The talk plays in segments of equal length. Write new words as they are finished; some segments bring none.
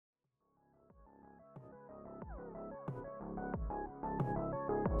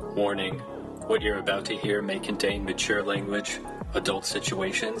Warning, what you're about to hear may contain mature language, adult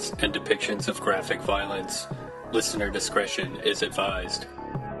situations, and depictions of graphic violence. Listener discretion is advised.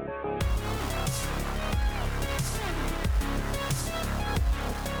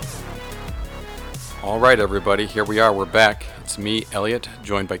 All right, everybody, here we are. We're back. It's me, Elliot,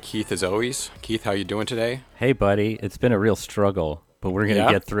 joined by Keith as always. Keith, how you doing today? Hey, buddy. It's been a real struggle, but we're going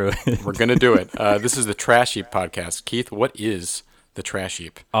to get through it. We're going to do it. This is the Trash Heap podcast. Keith, what is the Trash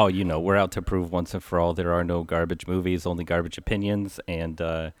Heap? Oh, you know, we're out to prove once and for all there are no garbage movies, only garbage opinions, and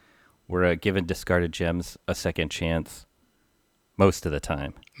we're giving discarded gems a second chance most of the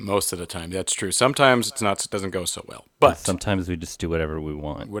time. Most of the time, that's true. Sometimes it doesn't go so well, but sometimes we just do whatever we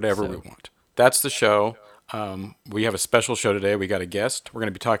want. Whatever we want. That's the show. We have a special show today. We got a guest. We're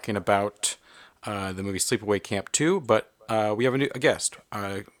going to be talking about the movie Sleepaway Camp 2, but we have a guest.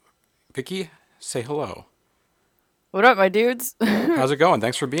 Vicky, say hello. What up, my dudes? How's it going?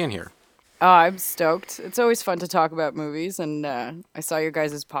 Thanks for being here. I'm stoked. It's always fun to talk about movies, and I saw your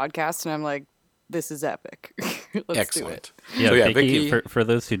guys' podcast, and I'm like, this is epic. Let's Excellent. do it. Yeah, So, Vicky, for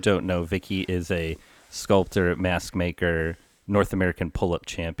those who don't know, Vicky is a sculptor, mask maker, North American pull-up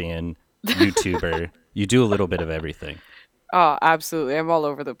champion, YouTuber. You do a little bit of everything. Oh, absolutely. I'm all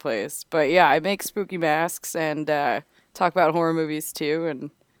over the place. But yeah, I make spooky masks and talk about horror movies too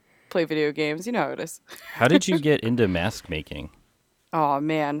and play video games. You know how it is. How did you get into mask making? Oh,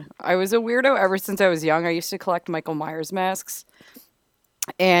 man. I was a weirdo ever since I was young. I used to collect Michael Myers masks.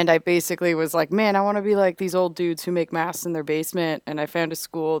 And I basically was like, man, I want to be like these old dudes who make masks in their basement. And I found a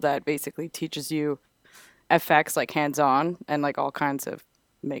school that basically teaches you effects like hands-on and like all kinds of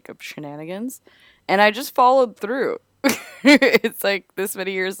makeup shenanigans. And I just followed through. It's like this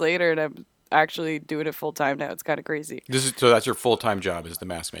many years later and I'm actually doing it full time now. It's kind of crazy. So that's your full-time job is the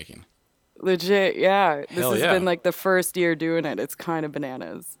mask making. Legit, yeah. This Hell has yeah. been like the first year doing it. It's kind of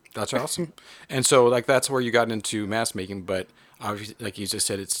bananas. That's awesome. And so like that's where you got into mask making, but obviously, like you just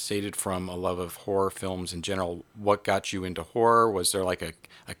said, it's stated from a love of horror films in general. What got you into horror? Was there like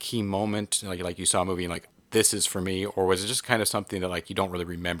a key moment, like you saw a movie and like, this is for me, or was it just kind of something that like you don't really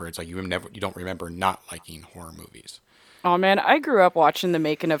remember? It's like you don't remember not liking horror movies. Oh man, I grew up watching the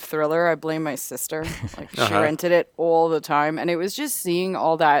making of Thriller. I blame my sister. Like she rented it all the time, and it was just seeing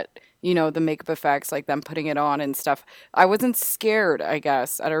all that, you know, the makeup effects, like them putting it on and stuff. I wasn't scared, I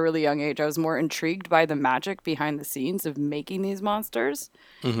guess, at a really young age. I was more intrigued by the magic behind the scenes of making these monsters.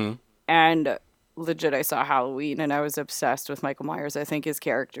 Mm-hmm. And legit, I saw Halloween, and I was obsessed with Michael Myers. I think his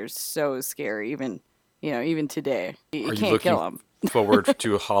character's so scary, even today. You can't kill him. Forward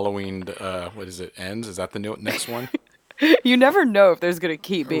to Halloween, what is it, Ends? Is that the next one? You never know if there's going to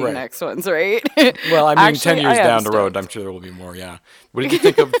keep being Right. next ones, right? Well, I mean, Actually, 10 years I am down the road, stoked. I'm sure there will be more, yeah. What did you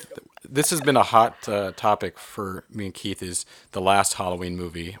think of, this has been a hot topic for me and Keith, is the last Halloween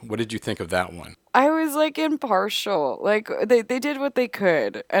movie. What did you think of that one? I was like impartial. Like they did what they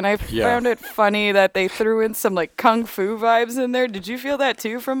could, and I Yeah. found it funny that they threw in some like kung fu vibes in there. Did you feel that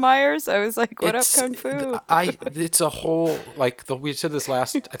too from Myers? I was like, "What up, kung fu?" It's a whole, like, we said this I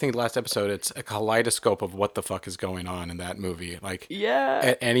think the last episode, it's a kaleidoscope of what the fuck is going on in that movie. Like, Yeah.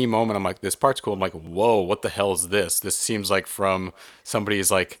 at any moment, I'm like, this part's cool. I'm like, whoa, what the hell is this? This seems like from somebody's,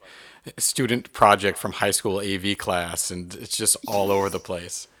 like, student project from high school AV class, and it's just all over the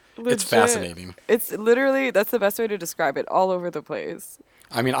place. It's Legit. fascinating. It's literally that's the best way to describe it. All over the place.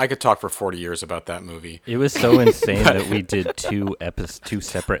 I mean, I could talk for 40 years about that movie. It was so insane that we did two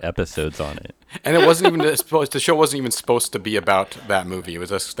separate episodes on it. And it wasn't even the show wasn't even supposed to be about that movie. It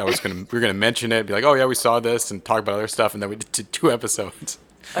was us we were gonna mention it, be like, oh yeah, we saw this, and talk about other stuff, and then we did 2 episodes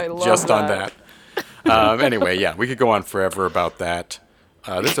I love just on that. that. Anyway, yeah, we could go on forever about that.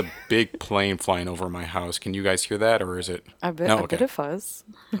 There's a big plane flying over my house. Can you guys hear that, or is it? A bit, No, a okay. bit of fuzz.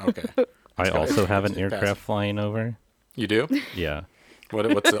 Okay. I also have an It's aircraft fast. flying over. You do? Yeah. What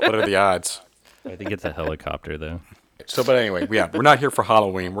are the odds? I think it's a helicopter, though. So, but anyway, yeah, we're not here for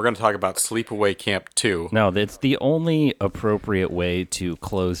Halloween. We're going to talk about Sleepaway Camp 2. No, it's the only appropriate way to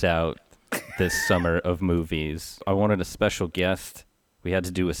close out this summer of movies. I wanted a special guest. We had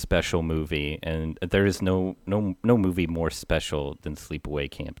to do a special movie, and there is no movie more special than Sleepaway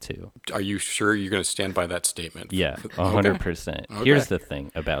Camp 2. Are you sure you're going to stand by that statement? Yeah, 100%. Okay. Here's the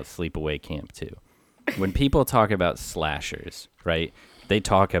thing about Sleepaway Camp 2. When people talk about slashers, right, they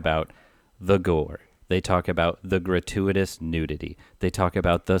talk about the gore. They talk about the gratuitous nudity. They talk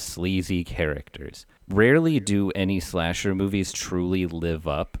about the sleazy characters. Rarely do any slasher movies truly live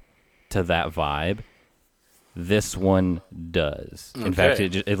up to that vibe. This one does. In fact,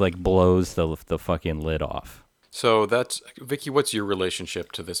 it like blows the fucking lid off. So that's Vicky. What's your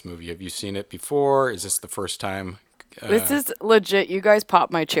relationship to this movie? Have you seen it before? Is this the first time This is legit. You guys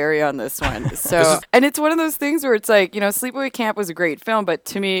popped my cherry on this one. So, and it's one of those things where it's like, Sleepaway Camp was a great film, but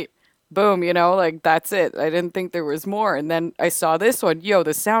to me, boom, like that's it. I didn't think there was more. And then I saw this one. Yo,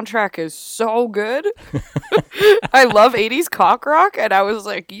 the soundtrack is so good. I love 80s cock rock. And I was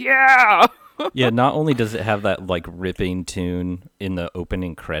like, yeah. Yeah, not only does it have that like ripping tune in the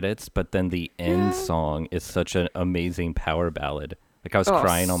opening credits, but then the end song is such an amazing power ballad. Like I was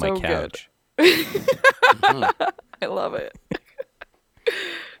crying on my couch. I love it.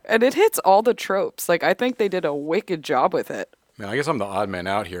 And it hits all the tropes. Like I think they did a wicked job with it. Man, I guess I'm the odd man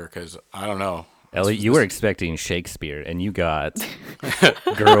out here because I don't know. Ellie, you were expecting Shakespeare, and you got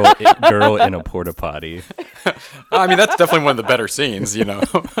girl in a porta potty. I mean, that's definitely one of the better scenes,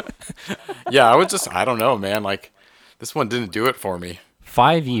 Yeah, I don't know, man. Like, this one didn't do it for me.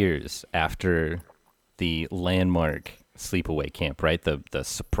 5 years after the landmark Sleepaway Camp, right? The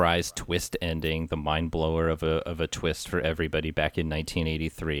surprise twist ending, the mind blower of a twist for everybody back in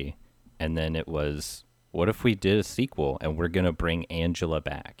 1983, and then it was, what if we did a sequel and we're gonna bring Angela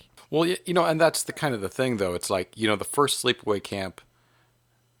back? Well, and that's the kind of the thing, though. It's like, the first Sleepaway Camp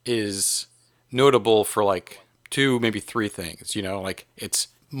is notable for like 2, maybe 3 things. Like it's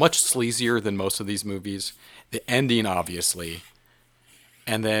much sleazier than most of these movies. The ending, obviously.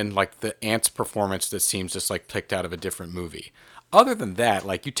 And then like the aunt's performance that seems just like picked out of a different movie. Other than that,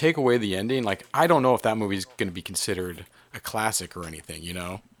 like you take away the ending, like I don't know if that movie's going to be considered a classic or anything,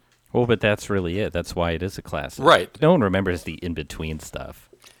 Well, but that's really it. That's why it is a classic. Right. No one remembers the in-between stuff.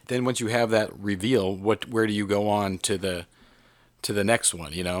 Then once you have that reveal, where do you go on to the next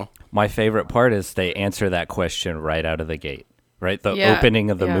one, My favorite part is they answer that question right out of the gate, right? The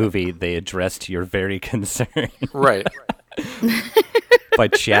opening of the movie, they addressed your very concern. Right. By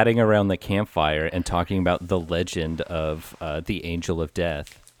chatting around the campfire and talking about the legend of the Angel of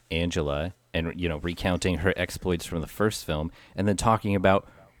Death, Angela, and, recounting her exploits from the first film, and then talking about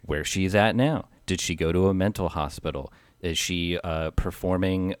where she's at now. Did she go to a mental hospital? Is she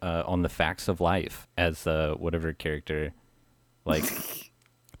performing on The Facts of Life as whatever character? Like,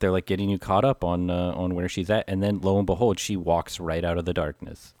 they're like getting you caught up on where she's at, and then lo and behold, she walks right out of the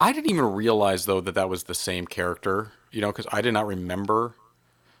darkness. I didn't even realize though that was the same character, because I did not remember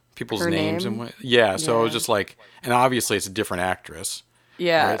people's names and what. Yeah, so I was just like, and obviously it's a different actress.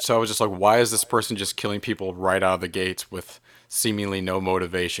 Yeah. Right? So I was just like, why is this person just killing people right out of the gates with seemingly no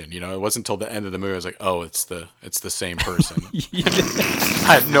motivation? It wasn't until the end of the movie I was like, oh, it's the same person.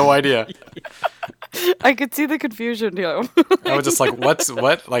 I had no idea. I could see the confusion, I was just like,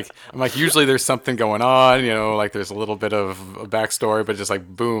 what? Like, I'm like, usually there's something going on, like there's a little bit of a backstory, but just like,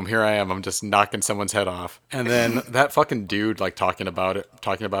 boom, here I am. I'm just knocking someone's head off. And then that fucking dude, like talking about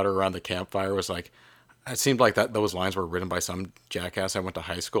her around the campfire was like, it seemed like those lines were written by some jackass I went to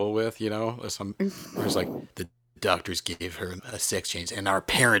high school with, it was like, the doctors gave her a sex change and our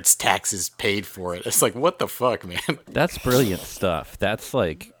parents' taxes paid for it. It's like, what the fuck, man? That's brilliant stuff. That's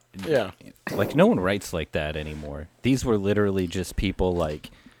like, yeah, like no one writes like that anymore. These were literally just people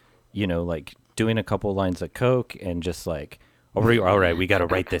like, like doing a couple lines of coke and just like, all right, we got to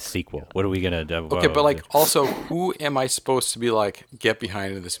write this sequel. What are we gonna do? Okay, but like, also, who am I supposed to be like get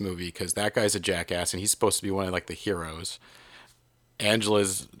behind in this movie? Because that guy's a jackass and he's supposed to be one of like the heroes.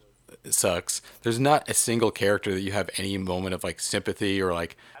 Angela's sucks. There's not a single character that you have any moment of like sympathy or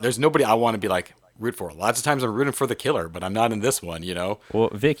like. There's nobody I want to be like root for. Lots of times I'm rooting for the killer, but I'm not in this one. Well,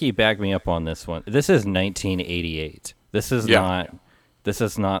 Vicky, back me up on this one. This is 1988. This is not. This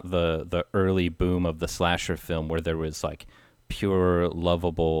is not the early boom of the slasher film where there was like pure,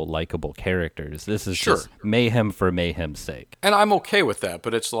 lovable, likable characters. This is just mayhem for mayhem's sake. And I'm okay with that,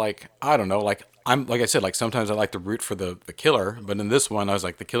 but it's like, I don't know, like I said, like sometimes I like to root for the killer, but in this one I was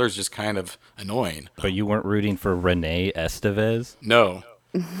like, the killer's just kind of annoying. But you weren't rooting for Renee Estevez? No.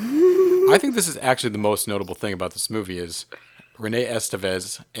 I think this is actually the most notable thing about this movie is Renee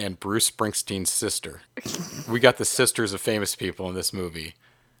Estevez and Bruce Springsteen's sister. We got the sisters of famous people in this movie.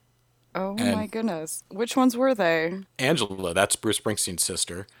 Oh my goodness. Which ones were they? Angela, that's Bruce Springsteen's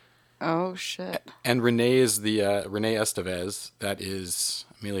sister. Oh shit. And Renee is the Renee Estevez, that is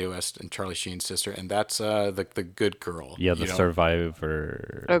Emilio and Charlie Sheen's sister, and that's the good girl. Yeah, the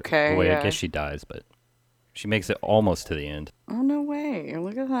survivor. Okay. Well, I guess she dies, but she makes it almost to the end. Oh no way.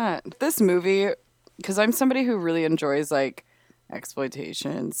 Look at that. This movie, because I'm somebody who really enjoys like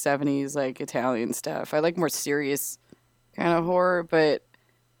exploitation, 70s like Italian stuff. I like more serious kind of horror, but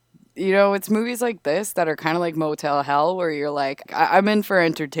it's movies like this that are kind of like Motel Hell where you're like, I'm in for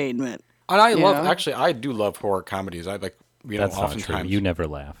entertainment. And I do love horror comedies. I like, That's oftentimes not true. You never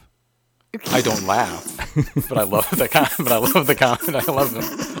laugh. I don't laugh, but I love the comment. I love them.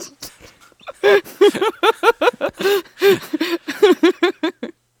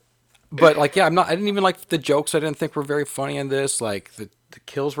 But like, yeah, I didn't even like the jokes. I didn't think were very funny in this. Like the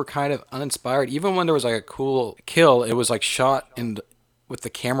kills were kind of uninspired. Even when there was like a cool kill, it was like shot with the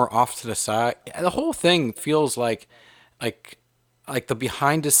camera off to the side. The whole thing feels like like the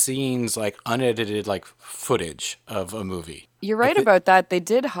behind the scenes, like unedited like footage of a movie. You're right about that. They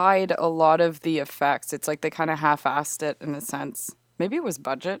did hide a lot of the effects. It's like they kind of half-assed it in a sense. Maybe it was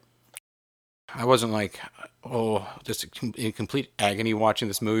budget. I wasn't like, oh, just in complete agony watching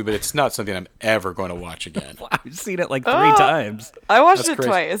this movie, but it's not something I'm ever going to watch again. I've seen it like 3 times. I watched That's it crazy.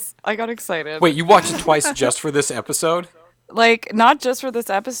 twice. I got excited. Wait, you watched it twice just for this episode? Like, not just for this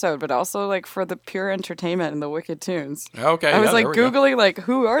episode, but also, like, for the pure entertainment and the wicked tunes. Okay. I was, yeah, like, there we go. Googling, like,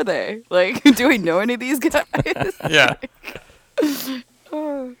 who are they? Like, do we know any of these guys? Yeah.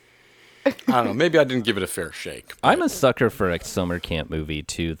 I don't know. Maybe I didn't give it a fair shake. I'm a sucker for a summer camp movie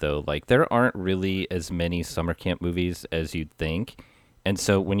too, though. Like, there aren't really as many summer camp movies as you'd think. And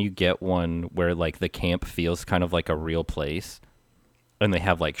so when you get one where, like, the camp feels kind of like a real place and they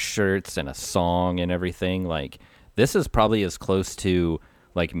have, like, shirts and a song and everything, like, this is probably as close to,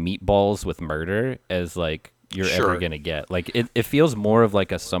 like, Meatballs with Murder as, like, you're Sure. ever going to get. Like, it feels more of,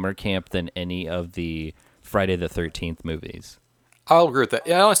 like, a summer camp than any of the Friday the 13th movies. I'll agree with that.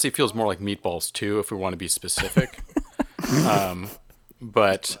 Yeah, it honestly feels more like Meatballs too, if we want to be specific.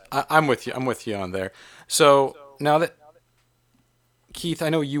 But I'm with you. I'm with you on there. So now that Keith, I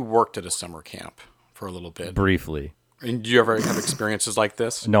know you worked at a summer camp for a little bit. Briefly. And do you ever have experiences like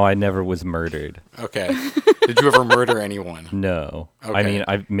this? No, I never was murdered. Okay. Did you ever murder anyone? No. Okay. I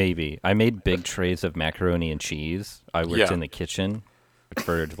mean, I made big trays of macaroni and cheese. I worked Yeah. in the kitchen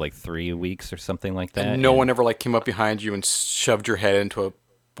for like 3 weeks or something like that. And no one ever like came up behind you and shoved your head into a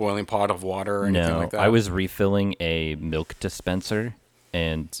boiling pot of water or anything No, like that? I was refilling a milk dispenser,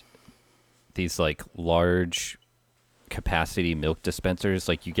 and these like large capacity milk dispensers,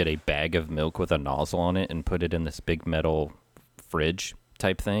 like you get a bag of milk with a nozzle on it and put it in this big metal fridge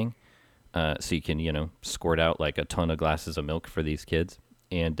type thing. So you can, squirt out like a ton of glasses of milk for these kids.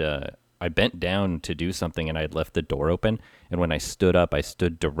 And I bent down to do something, and I had left the door open. And when I stood up, I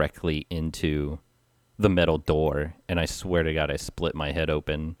stood directly into the metal door. And I swear to God, I split my head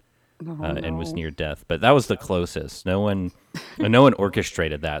open and was near death. But that was the closest. No one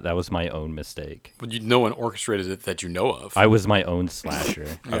orchestrated that. That was my own mistake. But no one orchestrated it that you know of. I was my own slasher.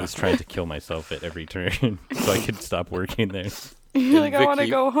 I was trying to kill myself at every turn so I could stop working there. You're like, I want to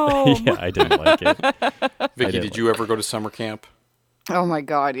Vicky- go home. Yeah, I didn't like it. Vicky, didn't did you ever go to summer camp? Oh my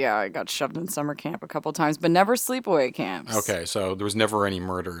God, yeah, I got shoved in summer camp a couple times, but never sleepaway camps. Okay, so there was never any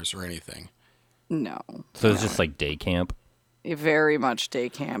murders or anything. No. So it's just like day camp. Very much day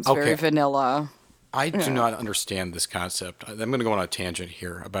camps, Okay. very vanilla. I do not understand this concept. I'm going to go on a tangent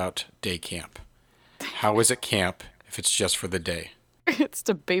here about day camp. How is it camp if it's just for the day? It's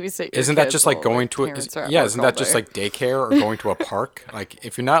to babysit your Isn't that kids just like while going their to parents are at yeah? work Isn't all that just day. like daycare or going to a park? Like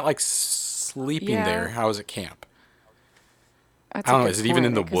if you're not like sleeping Yeah. there, how is it camp? That's I don't a know, good is it even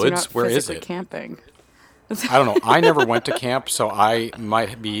in the point, 'cause you're woods? not Where is physically it? Camping. I don't know. I never went to camp, so I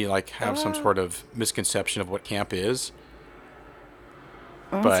might be like have some sort of misconception of what camp is.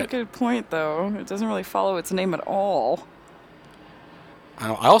 Well, that's a But- good point, though. It doesn't really follow its name at all. I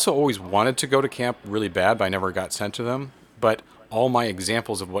don't know, I also always wanted to go to camp really bad, but I never got sent to them. But all my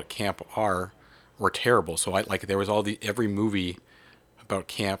examples of what camp are were terrible. So there was every movie about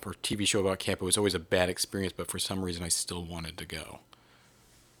camp or TV show about camp. It was always a bad experience, but for some reason I still wanted to go.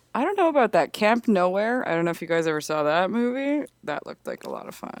 I don't know about that. Camp Nowhere. I don't know if you guys ever saw that movie. That looked like a lot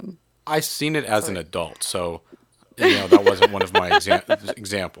of fun. I seen it as an adult, so that wasn't one of my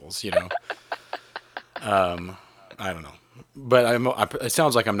examples. I don't know, but it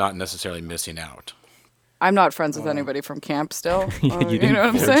sounds like I'm not necessarily missing out. I'm not friends with anybody from camp still. You didn't know what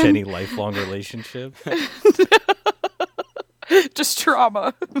I'm forge saying? any lifelong relationship. Just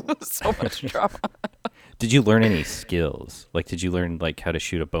trauma. So much trauma. Did you learn any skills? Like, did you learn like how to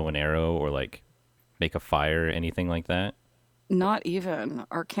shoot a bow and arrow or like make a fire or anything like that? Not even.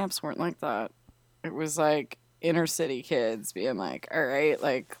 Our camps weren't like that. It was like inner city kids being like, all right,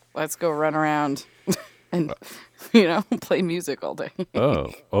 like, let's go run around and, play music all day. Oh,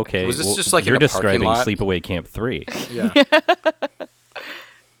 okay. Was this just, like, in you're a parking describing lot? Sleepaway Camp 3? Yeah.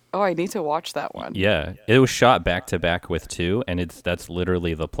 Oh, I need to watch that one. Yeah, it was shot back to back with 2, and that's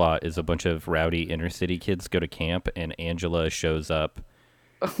literally the plot. Is a bunch of rowdy inner city kids go to camp, and Angela shows up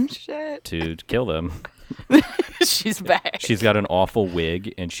Oh, shit. to kill them. She's back. She's got an awful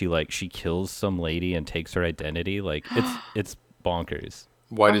wig, and she kills some lady and takes her identity. Like it's bonkers.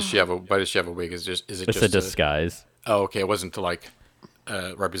 Why does she have a wig? Is it It's just a disguise. Oh, okay. It wasn't to like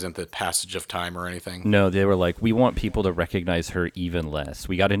represent the passage of time or anything. No, they were like, we want people to recognize her even less.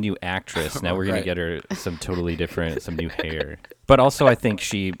 We got a new actress. Now we're going to get her some totally different, some new hair. But also I think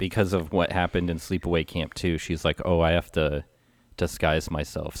because of what happened in Sleepaway Camp 2, she's like, oh, I have to disguise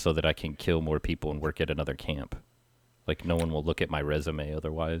myself so that I can kill more people and work at another camp. Like, no one will look at my resume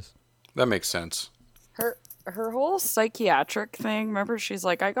otherwise. That makes sense. Her whole psychiatric thing, remember, she's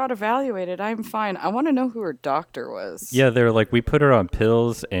like, I got evaluated, I'm fine. I want to know who her doctor was. Yeah, they're like, we put her on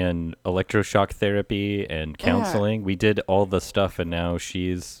pills and electroshock therapy and counseling. We did all the stuff, and now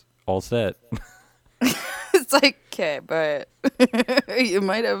she's all set. It's like, okay, but you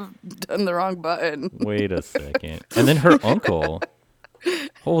might have done the wrong button. Wait a second. And then her uncle.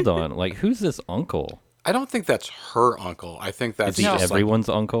 Hold on. Like, who's this uncle? I don't think that's her uncle. I think that's Is he just everyone's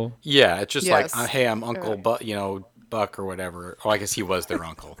uncle? Yeah, it's just Yes. like, hey, I'm Uncle Buck or whatever. Oh, I guess he was their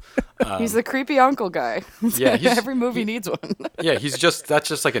uncle. He's the creepy uncle guy. Yeah, Every movie needs one. Yeah, that's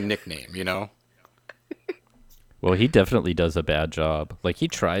just like a nickname, you know? Well, he definitely does a bad job. Like, he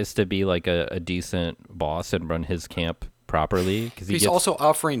tries to be like a decent boss and run his camp properly. Because He's also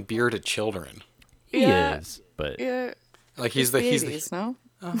offering beer to children. He Yeah. is, but Yeah. Like He's the 80s, no?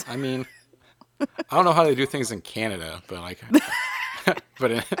 I mean, I don't know how they do things in Canada, but like,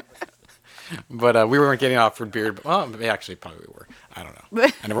 but we weren't getting offered beer. Well, they actually probably were. I don't know.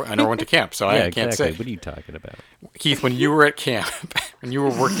 I never went to camp, so yeah, I can't exactly. say. What are you talking about? Keith, when you were at camp, when you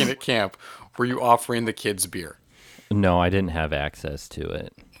were working at camp, were you offering the kids beer? No, I didn't have access to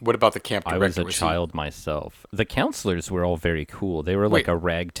it. What about the camp I director? was a child myself. The counselors were all very cool. They were like a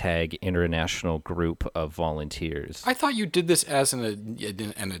ragtag international group of volunteers. I thought you did this as an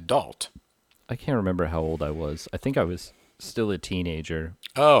adult. I can't remember how old I was. I think I was still a teenager.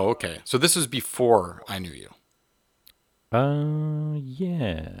 Oh, okay. So this was before I knew you.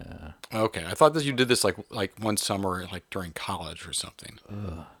 Yeah. Okay, I thought that you did this like one summer, like during college or something.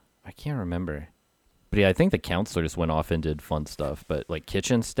 I can't remember. But yeah, I think the counselors went off and did fun stuff. But like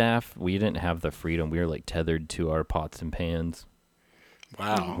kitchen staff, we didn't have the freedom. We were like tethered to our pots and pans.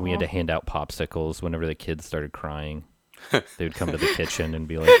 Wow. We had to hand out popsicles whenever the kids started crying. They would come to the kitchen and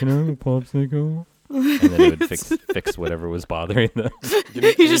be like, "Can I have a popsicle?" And then they would fix whatever was bothering them. You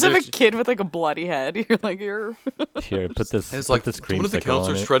just have a kid with like a bloody head. You're like, you're. Here, put this. It's put like this one of the creamsicle on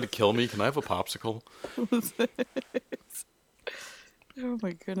counselors it. tried to kill me. Can I have a popsicle? Oh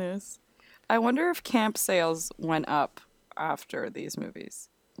my goodness. I wonder if camp sales went up after these movies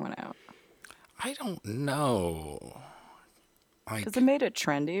went out. I don't know. Like, Because it made it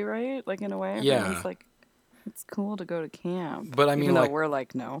trendy, right? Like in a way. Yeah. Everyone's like, it's cool to go to camp. But I mean, even though like- we're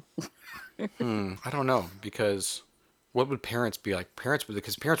like, no. I don't know, because what would parents be like?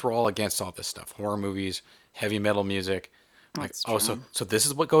 Because parents were all against all this stuff: horror movies, heavy metal music. Like, That's oh, so this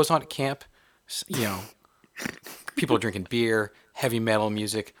is what goes on at camp. You know, people are drinking beer, heavy metal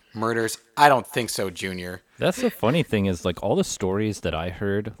music, murders. I don't think so, Junior. That's the funny thing is like all the stories that I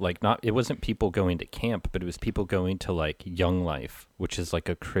heard, like it wasn't people going to camp, but it was people going to like Young Life, which is like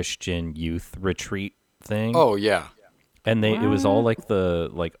a Christian youth retreat thing. Oh yeah, And it was all like the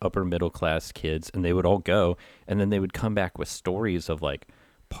like upper middle class kids, and they would all go, and then they would come back with stories of like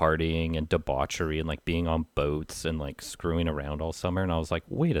partying and debauchery and like being on boats and like screwing around all summer. And I was like,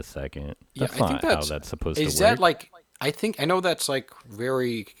 wait a second, that's I not think how that's supposed to work. Is that like? I know that's like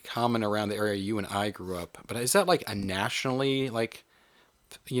very common around the area you and I grew up, but is that like a nationally like,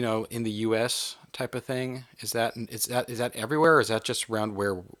 you know, in the U.S. type of thing? Is that everywhere, or is that just around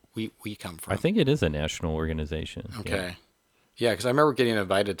where we come from? I think it is a national organization. Okay. Yeah, because I remember getting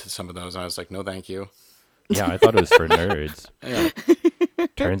invited to some of those, and I was like, no, thank you. Yeah, I thought it was for nerds. Yeah.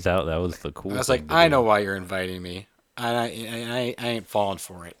 Turns out that was the cool I was thing like, to I do. know why you're inviting me. I ain't falling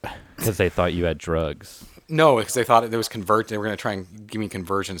for it. Because they thought you had drugs. No, because they thought they was convert. They were going to try and give me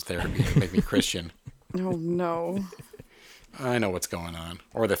conversions therapy to make me Christian. Oh no. I know what's going on.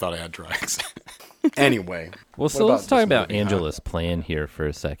 Or they thought I had drugs. Anyway. Well, what so let's about talk this about movie, huh? Angela's plan here for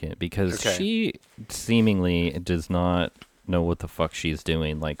a second, because Okay. she seemingly does not know what the fuck she's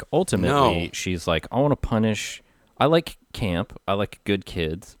doing. Like, ultimately, No. she's like, I want to punish. I like camp. I like good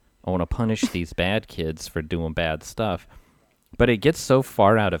kids. I want to punish these bad kids for doing bad stuff. But it gets so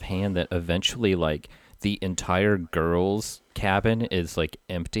far out of hand that eventually, like, the entire girls' cabin is, like,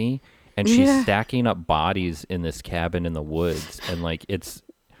 empty. And she's Yeah. stacking up bodies in this cabin in the woods. And, like, it's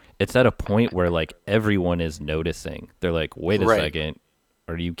at a point where, like, everyone is noticing. They're like, wait a Right. second.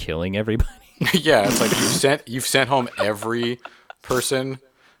 Are you killing everybody? Yeah, it's like you've sent home every person.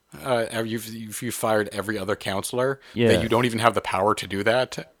 You've fired every other counselor. Yeah. That you don't even have the power to do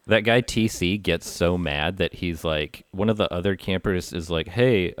that. That guy TC gets so mad that he's like, one of the other campers is like,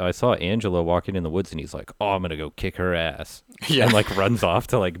 hey, I saw Angela walking in the woods, and he's like, oh, I'm gonna go kick her ass. Yeah. And like runs off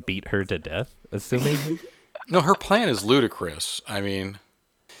to like beat her to death, assuming. No, her plan is ludicrous. I mean,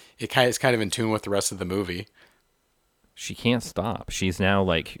 it's kind of in tune with the rest of the movie. She can't stop. She's now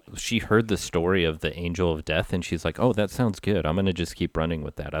like, she heard the story of the Angel of Death, and she's like, oh, that sounds good. I'm gonna just keep running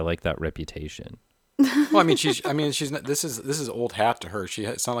with that. I like that reputation. Well, I mean, she's not, this is old hat to her.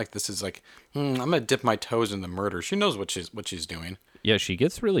 It's not like this is like, I'm gonna dip my toes in the murder. She knows what she's doing. Yeah, she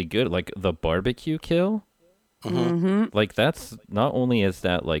gets really good. Like the barbecue kill. Like that's, not only is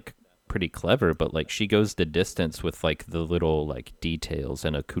that like pretty clever, but like she goes the distance with like the little like details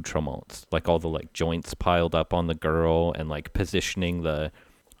and accoutrements, like all the like joints piled up on the girl, and like positioning the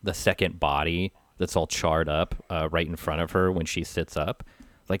second body that's all charred up right in front of her when she sits up.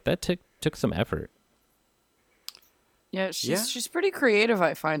 Like that took some effort. Yeah, she's pretty creative,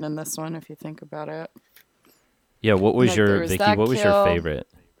 I find, in this one, if you think about it. Yeah, what was Like, your, there was Vicky, that what was your kill. favorite?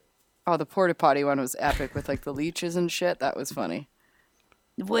 Oh, the porta potty one was epic with like the leeches and shit. That was funny.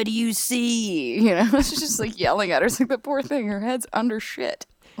 What do you see? You know, she's just like yelling at her. It's like, the poor thing, her head's under shit.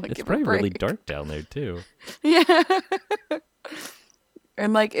 Like, It's give her a probably really break. dark down there too. Yeah.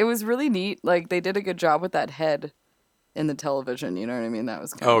 And like, it was really neat. Like, they did a good job with that head in the television. You know what I mean? That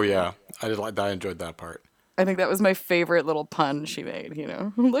was kind Oh of yeah, I enjoyed that part. I think that was my favorite little pun she made, you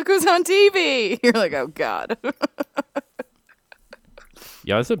know. Look who's on TV. You're like, oh God.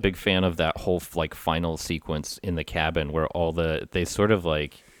 Yeah, I was a big fan of that whole like final sequence in the cabin where they sort of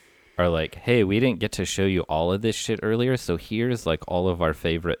like are like, hey, we didn't get to show you all of this shit earlier, so here's like all of our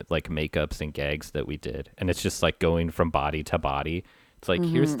favorite like makeups and gags that we did. And it's just like going from body to body. It's like,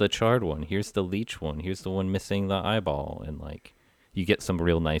 here's the charred one, here's the leech one, here's the one missing the eyeball, and like you get some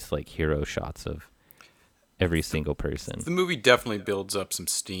real nice like hero shots of every single person. The movie definitely builds up some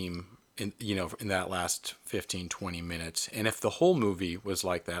steam in that last 15, 20 minutes. And if the whole movie was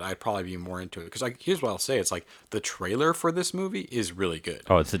like that, I'd probably be more into it. Because like, here's what I'll say. It's like the trailer for this movie is really good.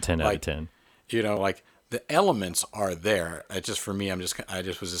 Oh, it's a 10 out of Like, 10. You know, like the elements are there. It just, for me, I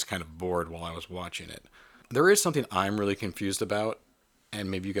just was just kind of bored while I was watching it. There is something I'm really confused about, and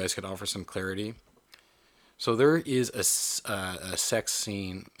maybe you guys could offer some clarity. So there is a sex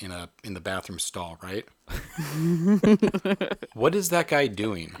scene in the bathroom stall, right? What is that guy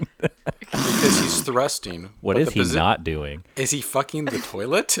doing? Because he's thrusting. What but is he not doing? Is he fucking the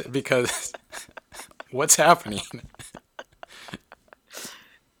toilet? Because what's happening?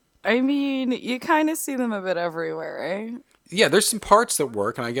 I mean, you kind of see them a bit everywhere, eh? Yeah, there's some parts that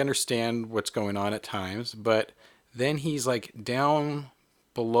work, and I understand what's going on at times, but then he's like down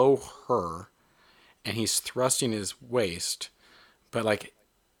below her, and he's thrusting his waist, but like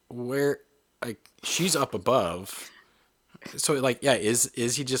where, like she's up above. So like, yeah, is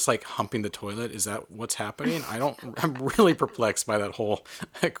he just like humping the toilet? Is that what's happening? I'm really perplexed by that whole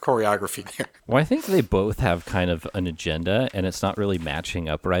choreography there. Well, I think they both have kind of an agenda, and it's not really matching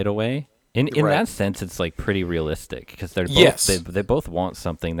up right away. In Right. that sense, it's like pretty realistic because they're both Yes. they both want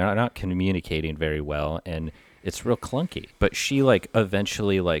something. They're not communicating very well, and it's real clunky. But she like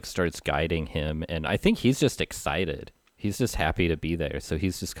eventually like starts guiding him, and I think he's just excited. He's just happy to be there, so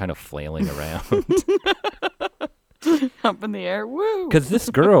he's just kind of flailing around. Up in the air, woo! Because this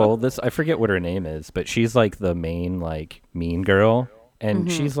girl, I forget what her name is, but she's like the main like mean girl,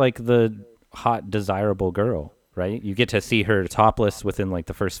 and she's like the hot desirable girl, right? You get to see her topless within like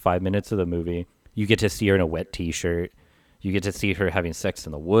the first 5 minutes of the movie. You get to see her in a wet t-shirt. You get to see her having sex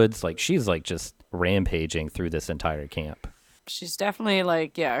in the woods. Like she's like just rampaging through this entire camp. She's definitely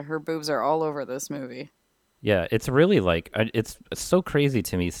like, yeah, her boobs are all over this movie. Yeah, it's really like it's so crazy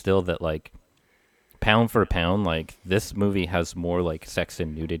to me still that like pound for pound, like this movie has more like sex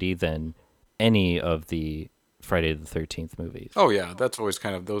and nudity than any of the Friday the 13th movies. Oh yeah, those are always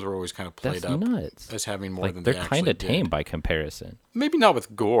kind of played That's up nuts. as having more Like than they're they kind actually of tame did. by comparison. Maybe not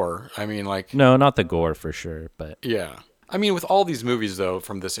with gore. I mean, like No, not the gore for sure, but yeah. I mean, with all these movies though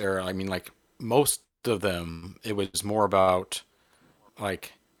from this era, I mean, like most of them, it was more about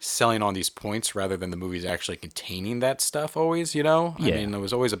like selling on these points rather than the movies actually containing that stuff always, you know? Yeah. I mean, it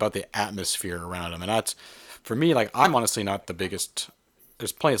was always about the atmosphere around them. And that's, for me, like, I'm honestly not the biggest,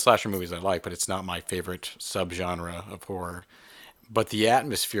 there's plenty of slasher movies I like, but it's not my favorite subgenre of horror. But the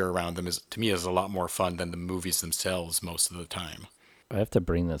atmosphere around them to me, is a lot more fun than the movies themselves most of the time. I have to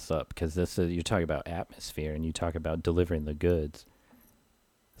bring this up because you talk about atmosphere and you talk about delivering the goods.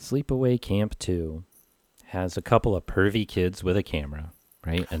 Sleepaway Camp 2 has a couple of pervy kids with a camera,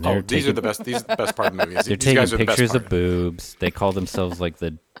 right? And they're These are the best part of the movies. They're These taking guys are the best pictures part. of boobs. They call themselves like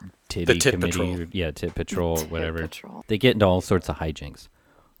the Titty Tit Committee. Patrol. Yeah, Tit Patrol, whatever. Patrol. They get into all sorts of hijinks.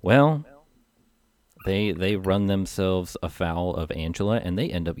 Well, they run themselves afoul of Angela, and they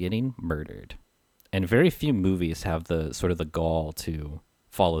end up getting murdered. And very few movies have the sort of the gall to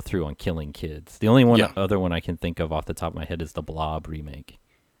follow through on killing kids. The only other one I can think of off the top of my head is the Blob remake,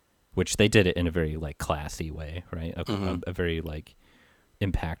 which they did it in a very like classy way, right? A very like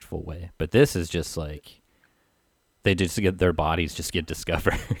impactful way. But this is just like they just get their bodies just get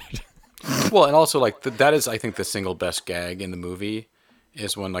discovered. Well, and also like that is I think the single best gag in the movie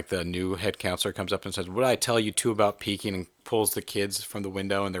is when like the new head counselor comes up and says, "What did I tell you two about peeking?" and pulls the kids from the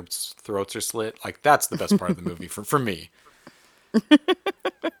window and their throats are slit. Like that's the best part of the movie for me.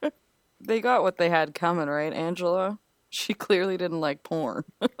 They got what they had coming, right, Angela? She clearly didn't like porn.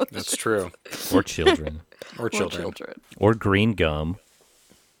 That's true. Or children. Or children. Or green gum.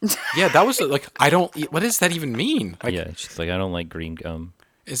 Yeah, that was like I don't. What does that even mean? Like, Yeah, she's like, I don't like green gum.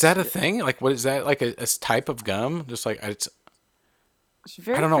 is that a thing? Like, what is that? Like a type of gum? Just like it's. She's a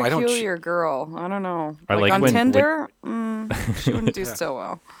very I don't know. peculiar girl. I don't know. Or Like like on when- Tinder, she wouldn't do so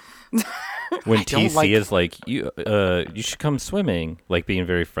well. When don't TC like- is like, you should come swimming, like being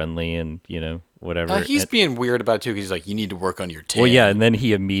very friendly and, whatever. He's And- being weird about it too. 'Cause he's like, you need to work on your tan. well, yeah, and then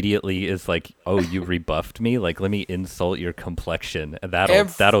he immediately is like, "Oh, you rebuffed me. Like, let me insult your complexion, and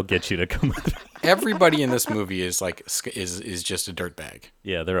that'll get you to come." Everybody in this movie is like is just a dirtbag.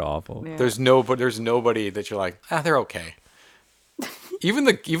 Yeah, they're awful. Yeah. There's nobody that you're like, they're okay. Even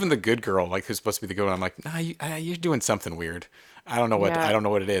the good girl, like who's supposed to be the good one, I'm like, you're doing something weird. I don't know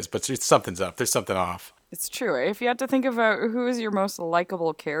what it is, but something's up. There's something off. It's true. If you had to think about who is your most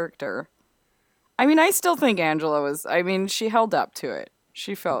likable character, I mean, I still think Angela was. I mean, she held up to it.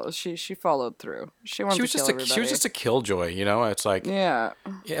 She followed through. She wanted She was to just kill a everybody. she was just a killjoy, you know. It's like Yeah.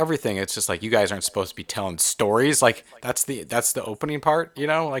 everything. It's just like you guys aren't supposed to be telling stories. Like that's the opening part, you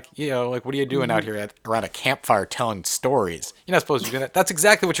know. Like like what are you doing out here around a campfire telling stories? You're not supposed to be doing that. That's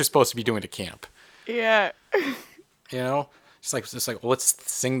exactly what you're supposed to be doing at camp. Yeah. You know, it's like well, let's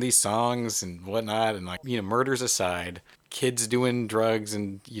sing these songs and whatnot, and like murders aside, kids doing drugs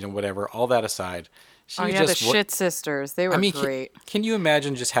and whatever, all that aside. She Oh yeah, the just wa- shit sisters. They were great. Can you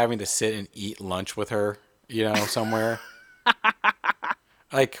imagine just having to sit and eat lunch with her, somewhere?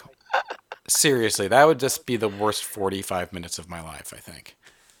 Like, seriously, that would just be the worst 45 minutes of my life, I think.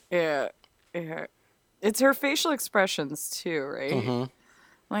 Yeah. Yeah. It's her facial expressions too, right? Mm-hmm.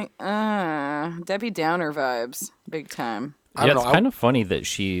 Like, Debbie Downer vibes, big time. I don't It's know. kind of funny that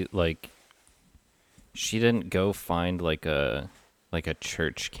she didn't go find like a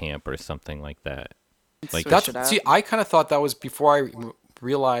church camp or something like that. Like Switch it up. See, I kind of thought that was before I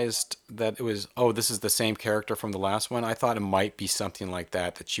realized that it was, this is the same character from the last one. I thought it might be something like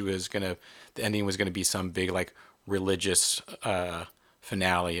that the ending was going to be some big like religious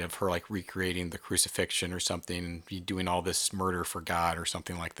finale of her like recreating the crucifixion or something and be doing all this murder for God or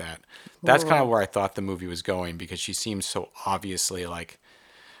something like that. That's kind of where I thought the movie was going because she seems so obviously like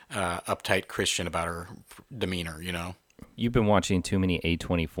uptight Christian about her demeanor, you've been watching too many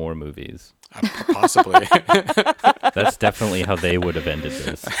A24 movies. Possibly. That's definitely how they would have ended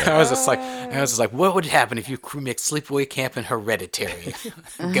this. I was just like, what would happen if you make Sleepaway Camp and Hereditary?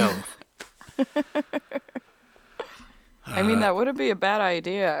 Go. I mean, that wouldn't be a bad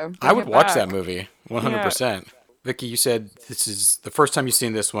idea. I Bring would it watch back. that movie, 100%. Vicky, you said this is the first time you've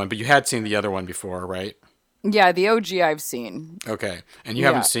seen this one, but you had seen the other one before, right? Yeah, the OG I've seen. Okay. And you Yeah.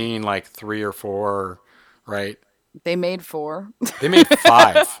 haven't seen like 3 or 4, right? They made 4. They made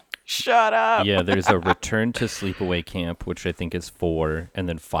 5. Shut up. Yeah, there's a Return to Sleepaway Camp, which I think is 4, and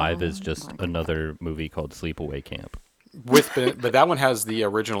then 5 is just another movie called Sleepaway Camp. But that one has the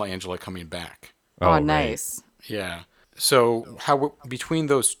original Angela coming back. Oh, right. nice. Yeah. So between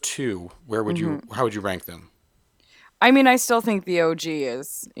those two, how would you rank them? I mean, I still think the OG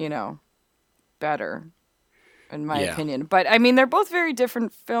is, better, in my Yeah. opinion. But I mean, they're both very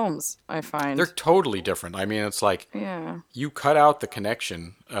different films, I find. They're totally different. I mean, it's like Yeah. you cut out the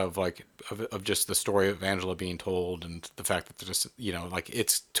connection of like of just the story of Angela being told and the fact that they're just like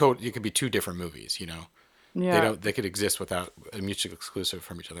it could be two different movies. Yeah. They could exist without mutually exclusive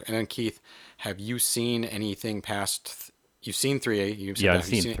from each other. And then Keith, have you seen anything past? You've seen 3A. Yeah, I've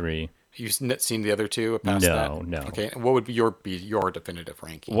seen 3. You've seen the other two past that? No. Okay. And what would be your definitive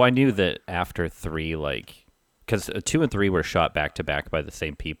ranking? Well, I knew that after 3, because 2 and 3 were shot back to back by the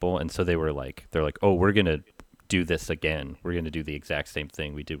same people, and so they're like, oh, we're gonna do this again. We're gonna do the exact same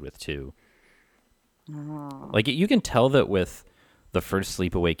thing we did with 2. Like you can tell that with the first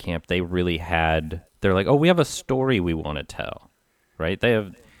Sleepaway Camp, they really had. They're like, oh, we have a story we want to tell, right? They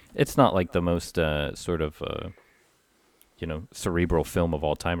have. It's not like the most sort of cerebral film of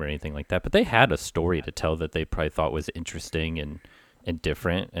all time or anything like that, but they had a story to tell that they probably thought was interesting and and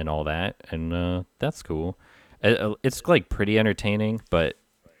different and all that, and that's cool. It's like pretty entertaining, but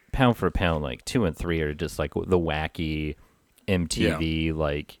pound for pound, like 2 and 3 are just like the wacky MTV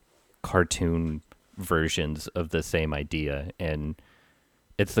like cartoon versions of the same idea, and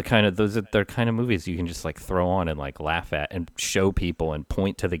it's the kind of they're kind of movies you can just like throw on and like laugh at and show people and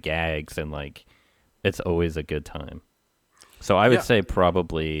point to the gags, and like it's always a good time. So I would say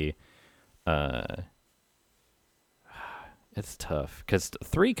probably it's tough because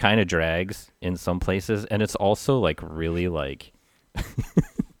 3 kind of drags in some places, and it's also like really like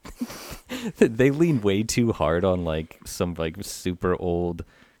they lean way too hard on like some like super old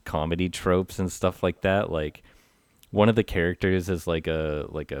comedy tropes and stuff like that. Like one of the characters is like a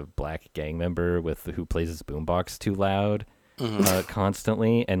black gang member who plays his boombox too loud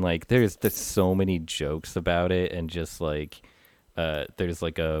constantly, and like there's so many jokes about it, and just like there's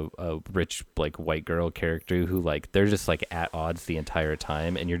like a rich like white girl character who like they're just like at odds the entire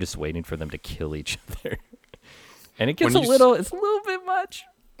time, and you're just waiting for them to kill each other. And it gets it's a little bit much.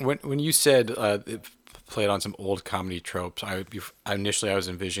 When you said it played on some old comedy tropes, initially I was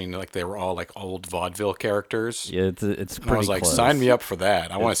envisioning like they were all like old vaudeville characters. Yeah, it's pretty I was like, close. sign me up for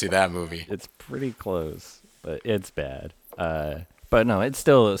that. I want to see that movie. It's pretty close, but it's bad. But no, it's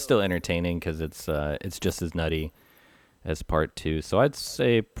still entertaining because it's just as nutty as part 2. So I'd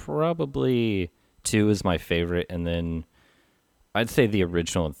say probably 2 is my favorite, and then I'd say the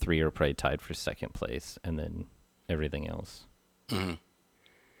original and 3 are probably tied for second place, and then everything else. Mm-hmm.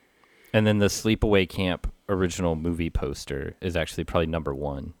 And then the Sleepaway Camp original movie poster is actually probably number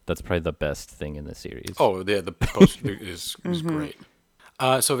 1. That's probably the best thing in the series. Oh, the poster is great.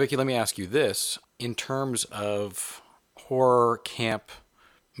 So, Vicky, let me ask you this. In terms of horror camp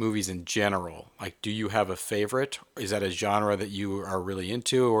movies in general, like, do you have a favorite? Is that a genre that you are really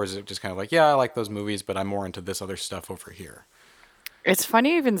into, or is it just kind of like, yeah, I like those movies, but I'm more into this other stuff over here? It's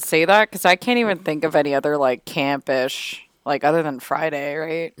funny you even say that because I can't even think of any other like campish, like other than Friday,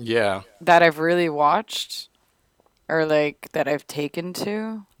 right? Yeah. That I've really watched or like that I've taken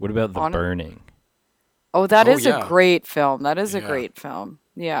to. What about The Burning? Oh, that is yeah. a great film. That is a great film.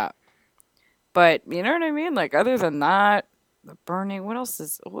 Yeah. But you know what I mean? Like other than that, The Burning, what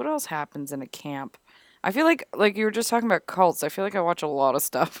else happens in a camp? I feel like you were just talking about cults. I feel like I watch a lot of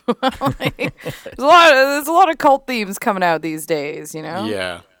stuff. Like, there's a lot of cult themes coming out these days, you know?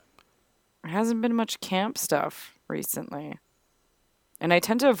 Yeah. There hasn't been much camp stuff recently. And I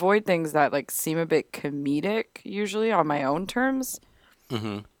tend to avoid things that like seem a bit comedic usually on my own terms.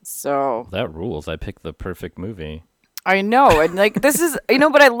 Mm-hmm. So that rules. I picked the perfect movie. I know, and like this is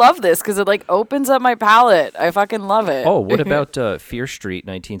but I love this because it like opens up my palette. I fucking love it. Oh, what about Fear Street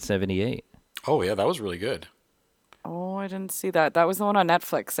 1978? Oh yeah, that was really good. Oh, I didn't see that. That was the one on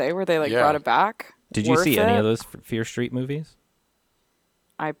Netflix, where they like brought it back. Did you see any of those Fear Street movies?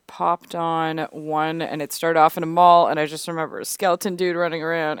 I popped on one, and it started off in a mall, and I just remember a skeleton dude running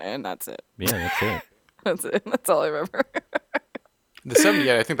around, and that's it. Yeah, that's it. That's it. That's all I remember. The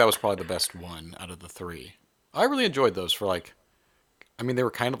 78, I think that was probably the best one out of the 3. I really enjoyed those they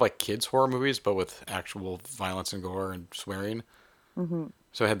were kind of like kids' horror movies, but with actual violence and gore and swearing. Mm-hmm.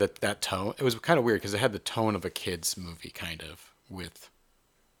 So it had that tone. It was kind of weird because it had the tone of a kids' movie, kind of, with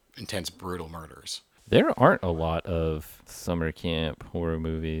intense, brutal murders. There aren't a lot of summer camp horror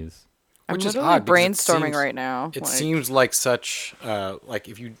movies. Which is literally odd because brainstorming right now. It seems like such, like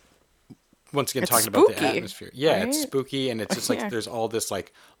if you, once again, talking spooky, about the atmosphere. Yeah, right? It's spooky, and it's just like there's all this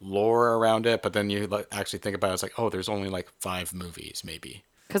like lore around it, but then you actually think about it, it's like, oh, there's only like 5 movies, maybe.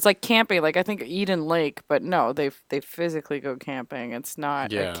 Because like camping, like I think Eden Lake, but no, they physically go camping. It's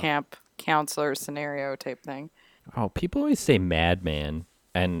not a camp counselor scenario type thing. Oh, people always say Madman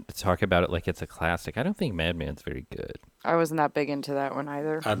and talk about it like it's a classic. I don't think Madman's very good. I wasn't that big into that one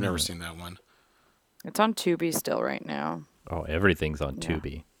either. I've never seen that one. It's on Tubi still right now. Oh, everything's on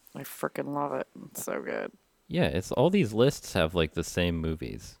Tubi. I freaking love it. It's so good. Yeah, it's all these lists have like the same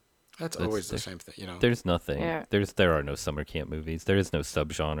movies. That's always the same thing, There's nothing. Yeah. There are no summer camp movies. There is no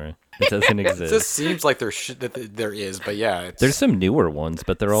subgenre. It doesn't exist. It just seems like there is, but yeah. There's some newer ones,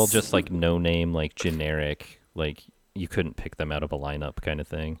 but they're all just like no name, like generic, like you couldn't pick them out of a lineup kind of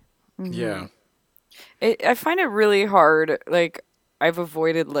thing. Mm-hmm. Yeah. I find it really hard. Like I've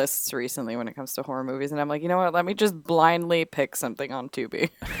avoided lists recently when it comes to horror movies, and I'm like, you know what? Let me just blindly pick something on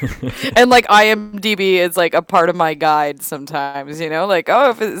Tubi. And like IMDb is like a part of my guide sometimes, like,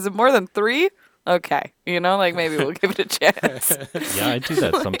 oh, is it more than 3? Okay. Like maybe we'll give it a chance. Yeah, I do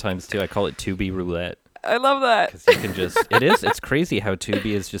that sometimes too. I call it Tubi roulette. I love that. Because you can it's crazy how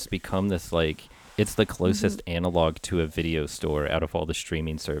Tubi has just become this like It's the closest analog to a video store out of all the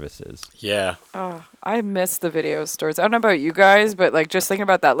streaming services. Yeah. Oh, I miss the video stores. I don't know about you guys, but like just thinking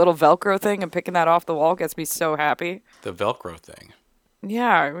about that little Velcro thing and picking that off the wall gets me so happy. The Velcro thing.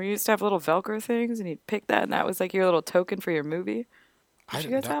 Yeah, we used to have little Velcro things, and you'd pick that, and that was like your little token for your movie. Did you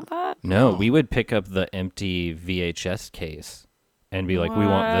guys have that? No, we would pick up the empty VHS case and be like, we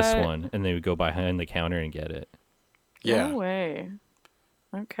want this What? one. And they would go behind the counter and get it. Yeah. No way.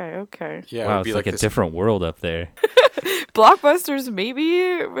 Okay. Yeah. It Wow, would be it's like a this- different world up there. Blockbusters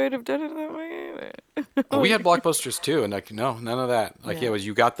maybe might have done it that way. Oh, we had Blockbusters too, and like no, none of that. Like Yeah. it was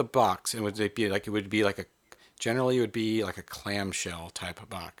you got the box, and it would be like a generally it would be like a clamshell type of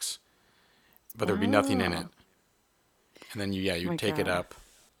box, but there would be nothing in it. And then you'd my take it God. up.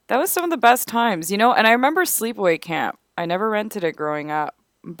 That was some of the best times, you know? And I remember Sleepaway Camp. I never rented it growing up,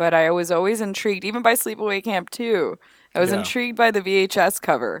 but I was always intrigued, even by Sleepaway Camp 2. I was Yeah. intrigued by the VHS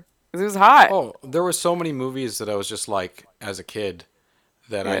cover because it was hot. Oh, there were so many movies that I was just like as a kid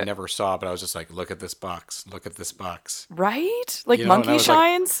that I Yeah. never saw, but I was just like, look at this box, look at this box. Right? Like You know, and I Monkey was like-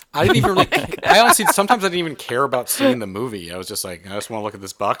 Shines? I didn't even really. I honestly sometimes I didn't even care about seeing the movie. I was just like, I just want to look at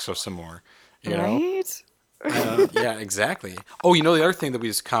this box for some more. You know? Right? Yeah, exactly. Oh, you know the other thing that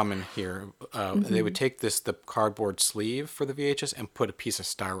was common here, they would take the cardboard sleeve for the VHS and put a piece of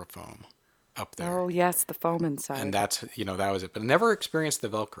styrofoam up there, Oh, yes, the foam inside. and that was it. But I never experienced the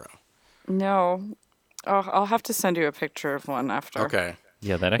Velcro. No. Oh, I'll have to send you a picture of one after. Okay,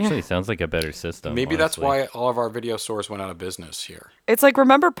 Yeah, that actually sounds like a better system. maybe that's honestly. why all of our video stores went out of business here. It's like,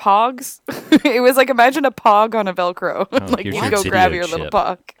 remember Pogs? It was like, imagine a Pog on a Velcro. like, here's you your go video grab your little chip.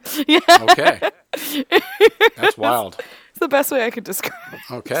 Pog. Yeah, Okay, that's wild. it's the best way I could describe it.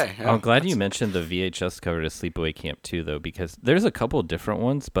 Okay, yeah, I'm glad you mentioned the VHS cover to Sleepaway Camp 2, though, because there's a couple different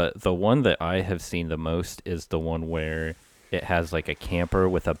ones, but the one that I have seen the most is the one where it has like a camper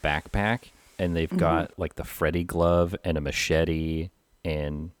with a backpack, and they've got like the Freddy glove and a machete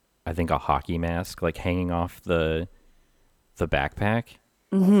and I think a hockey mask like hanging off the backpack,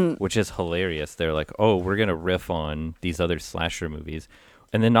 which is hilarious. They're like, oh, we're going to riff on these other slasher movies.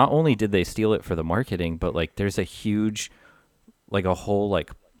 And then not only did they steal it for the marketing, but like there's a huge, like a whole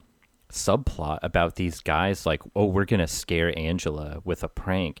like subplot about these guys like, oh, we're going to scare Angela with a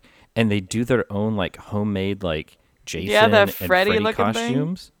prank. And they do their own like homemade like Jason Yeah, the and Freddy Freddy looking thing.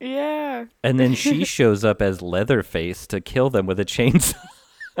 costumes. Yeah. And then she shows up as Leatherface to kill them with a chainsaw.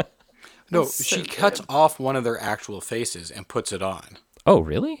 no, That's she so cuts off one of their actual faces and puts it on. Oh,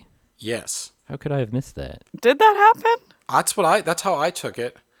 really? Yes, How could I have missed that? Did that happen? that's how I took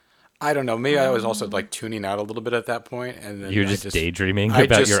it. I don't know. Maybe I was also like tuning out a little bit at that point, and then You're I just daydreaming I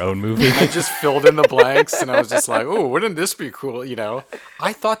about just- your own movie. I just filled in the blanks, and I was just like, "Oh, wouldn't this be cool?" You know,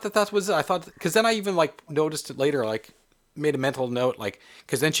 I thought that was. I thought because then I even like noticed it later, like made a mental note, like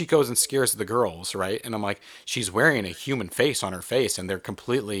because then she goes and scares the girls, right? And I'm like, she's wearing a human face on her face, and they're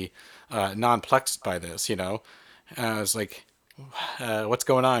completely nonplussed by this, you know. And I was like, "What's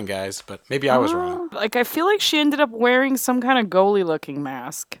going on, guys?" But maybe I was wrong. Like, I feel like she ended up wearing some kind of goalie-looking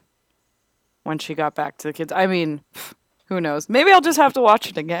mask when she got back to the kids. I mean, who knows? Maybe I'll just have to watch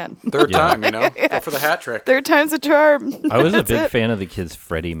it again. Third time, you know, go for the hat trick. Third time's a charm. I was a That's big it. fan of the kid's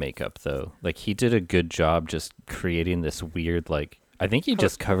Freddy makeup, though. Like, he did a good job just creating this weird, like, I think he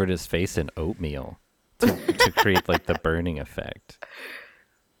just covered his face in oatmeal to create, like, the burning effect.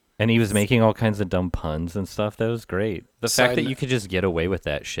 And he was making all kinds of dumb puns and stuff. That was great. The fact that Side- you could just get away with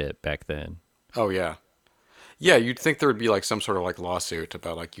that shit back then. Oh yeah, yeah. You'd think there would be like some sort of like lawsuit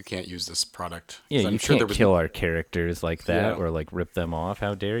about like you can't use this product. 'Cause Yeah, I'm you sure there can't was- kill our characters like that Yeah. or, like, rip them off.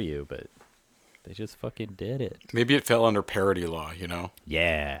 How dare you? But they just fucking did it. Maybe it fell under parody law, you know.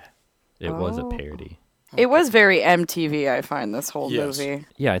 Yeah. It was a Oh. parody. It was very MTV, I find, this whole Yes. movie.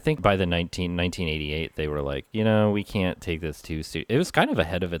 Yeah, I think by the 1988, they were like, you know, we can't take this too serious. It was kind of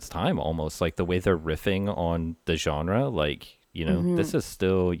ahead of its time almost, like the way they're riffing on the genre. Like, you know, this is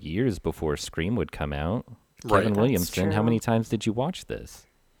still years before Scream would come out. Right. Kevin That's Williamson, how true. many times did you watch this?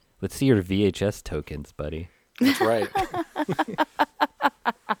 Let's see your VHS tokens, buddy. That's right.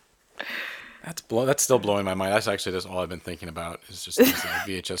 That's still blowing my mind. That's actually just all I've been thinking about is just these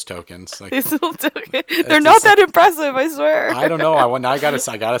VHS tokens. Like These little they're not that impressive, I swear. I don't know. I gotta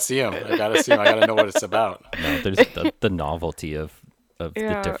see them. I gotta know what it's about. No, there's the novelty of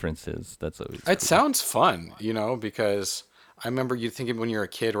Yeah. the differences. That's always It sounds fun, you know, because I remember you thinking when you're a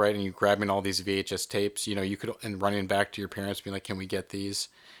kid, right, and you grabbing all these VHS tapes, you know, you could and running back to your parents, being like, "Can we get these?"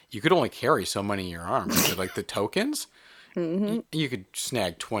 You could only carry so many in your arms. But, like the tokens, you could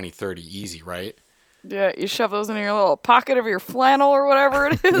snag 20, 30 easy, right? Yeah, you shove those in your little pocket of your flannel or whatever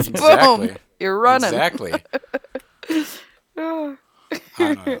it is. Exactly. Boom. You're running. Exactly. I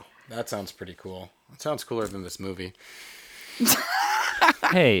don't know. That sounds pretty cool. It sounds cooler than this movie.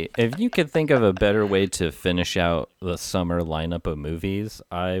 Hey, if you could think of a better way to finish out the summer lineup of movies,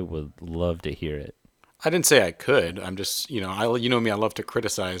 I would love to hear it. I didn't say I could. I'm just, you know me, I love to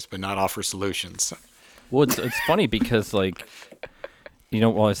criticize but not offer solutions. Well, it's funny because like,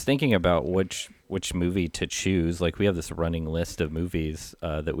 while I was thinking about which movie to choose, like we have this running list of movies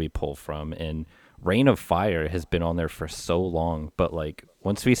that we pull from, and Reign of Fire has been on there for so long, but like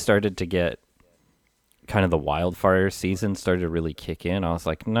once we started to get kind of the wildfire season started to really kick in, I was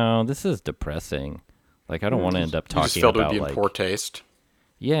like, no, this is depressing. Like I don't want to end up You just talking felt it would about be in like poor taste.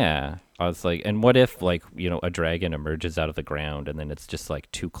 yeah. I was like, and what if like, a dragon emerges out of the ground and then it's just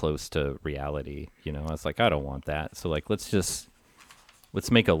like too close to reality, I was like, I don't want that. So like, let's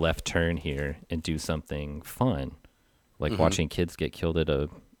make a left turn here and do something fun. Like watching kids get killed at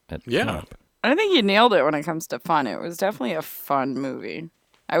camp. I think you nailed it when it comes to fun. It was definitely a fun movie.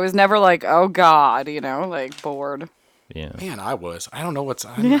 I was never like, oh God, like bored. Yeah. Man, I was. I don't know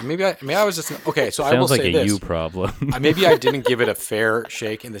maybe I was just okay. So I will Sounds like say a this. you problem. Maybe I didn't give it a fair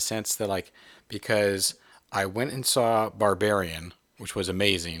shake in the sense that like because I went and saw Barbarian, which was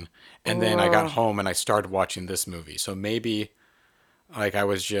amazing, and then I got home and I started watching this movie. So maybe like I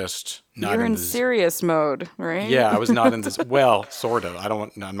was just not You're in this, serious mode, right? Yeah, I was not in this. Well, sort of.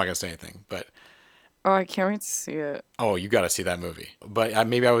 I'm not gonna say anything, but. Oh, I can't wait to see it. Oh, you got to see that movie. But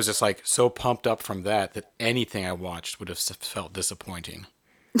maybe I was just like so pumped up from that anything I watched would have felt disappointing.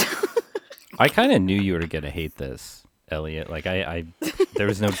 I kind of knew you were going to hate this, Elliot. Like I there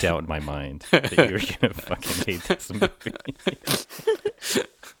was no doubt in my mind that you were going to fucking hate this movie.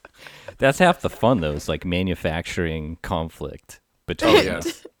 That's half the fun though, is like manufacturing conflict between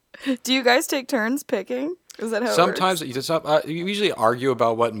us. Do you guys take turns picking? Is that how Sometimes it works? you usually argue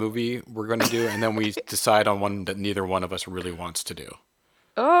about what movie we're going to do, and then we decide on one that neither one of us really wants to do.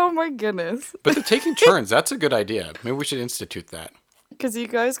 Oh my goodness. But the taking turns, that's a good idea. Maybe we should institute that. Because you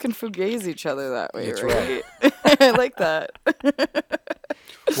guys can fugaze each other that way, That's right? I like that.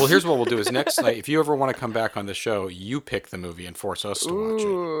 Well, here's what we'll do is next night, if you ever want to come back on the show, you pick the movie and force us to watch it.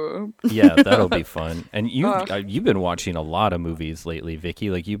 Ooh. Yeah, that'll be fun. And you've been watching a lot of movies lately, Vicky.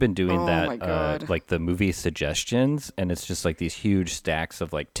 Like you've been doing my God. that, like the movie suggestions, and it's just like these huge stacks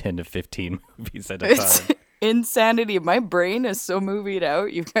of like 10 to 15 movies at a It's time. insanity. My brain is so movied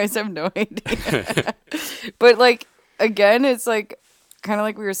out. You guys have no idea. But like, again, it's like, kind of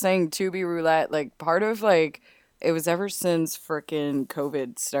like we were saying, Tubi Roulette, like part of like, it was ever since frickin'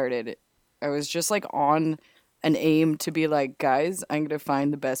 COVID started, I was just like on an aim to be like, guys, I'm going to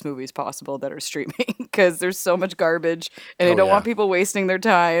find the best movies possible that are streaming because there's so much garbage and I don't want people wasting their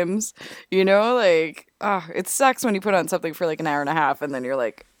times. Like, it sucks when you put on something for like an hour and a half and then you're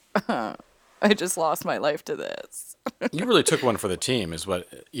like, I just lost my life to this. You really took one for the team, is what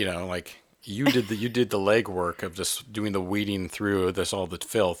like you did the legwork of just doing the weeding through all the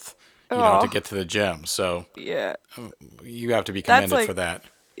filth, to get to the gem. So Yeah. you have to be commended for that.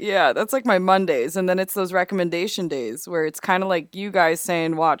 Yeah, that's like my Mondays. And then it's those recommendation days where it's kind of like you guys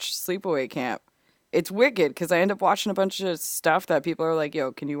saying, watch Sleepaway Camp. It's wicked because I end up watching a bunch of stuff that people are like,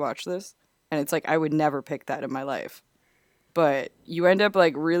 yo, can you watch this? And it's like, I would never pick that in my life. But you end up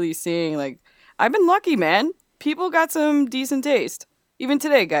like really seeing like, I've been lucky, man. People got some decent taste. Even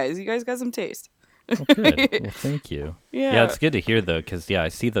today, guys. You guys got some taste. Well, good. Well, thank you. Yeah, it's good to hear though, because I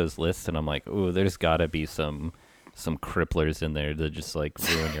see those lists and I'm like, ooh, there's got to be some cripplers in there that just like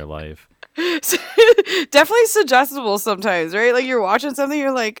ruin your life. Definitely suggestible sometimes, right? Like you're watching something,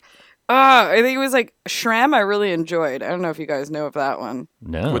 you're like, I think it was like Shram. I really enjoyed. I don't know if you guys know of that one.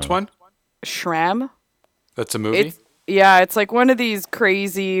 No. Which one? Shram. That's a movie? It's like one of these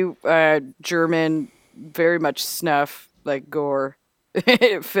crazy German, very much snuff, like gore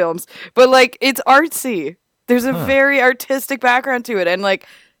films. But like it's artsy. There's a very artistic background to it. And like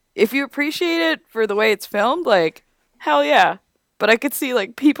if you appreciate it for the way it's filmed, like hell yeah. But I could see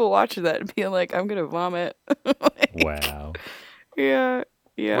like people watching that and being like, I'm gonna vomit. Wow. Yeah.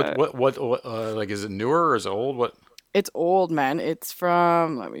 Yeah. What like is it newer or is it old? What? It's old, man. It's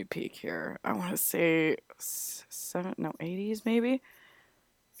from, let me peek here. I want to say 80s maybe.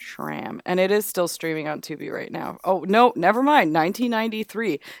 Shram. And it is still streaming on Tubi right now. Oh, no, never mind.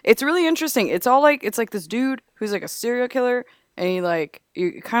 1993. It's really interesting. It's like this dude who's like a serial killer and you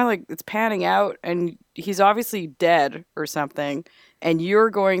kind of like, it's panning out and he's obviously dead or something. And you're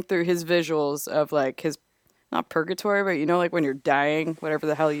going through his visuals of like his, not purgatory, but like when you're dying, whatever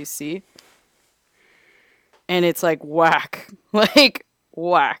the hell you see. And it's like whack. Like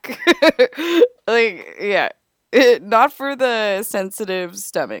whack. Like, yeah. Not for the sensitive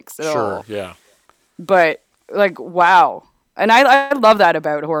stomachs at all. Sure, yeah. But like, wow. And I love that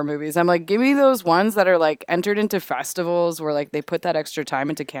about horror movies. I'm like, give me those ones that are like entered into festivals where like they put that extra time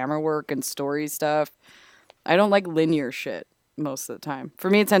into camera work and story stuff. I don't like linear shit most of the time.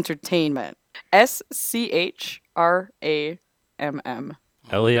 For me, it's entertainment. SCHRAMM.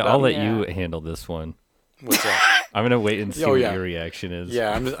 Elliot, I'll let you handle this one. What's that? I'm gonna wait and see what your reaction is.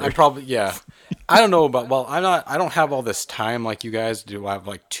 Yeah, I'm probably I don't know about. Well, I don't have all this time like you guys do. I have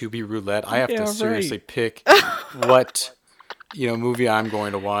like Tubi roulette. I have to seriously pick what movie I'm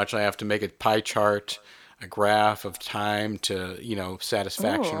going to watch. I have to make a pie chart, a graph of time to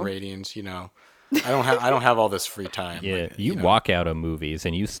satisfaction ratings. I don't have all this free time. Yeah, like, you walk out of movies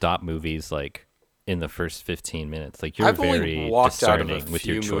and you stop movies like in the first 15 minutes. Like you're I've very only walked out of a with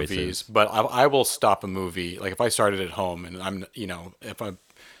few your choices. movies, but I will stop a movie. Like if I started at home and I'm if I'm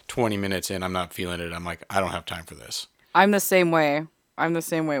 20 minutes in, I'm not feeling it. I'm like, I don't have time for this. I'm the same way. I'm the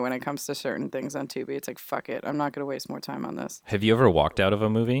same way when it comes to certain things on Tubi. It's like, fuck it. I'm not going to waste more time on this. Have you ever walked out of a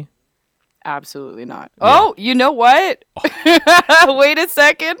movie? Absolutely not. Yeah. Oh, you know what? Wait a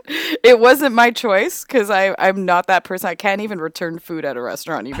second. It wasn't my choice because I'm not that person. I can't even return food at a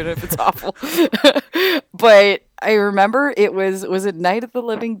restaurant, even if it's awful. But I remember was it Night of the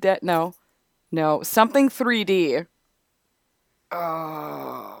Living Dead? No, something 3D.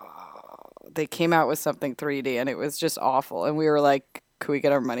 Oh, they came out with something 3D and it was just awful. And we were like, can we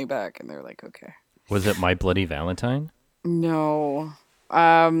get our money back? And they were like, okay. Was it My Bloody Valentine? No.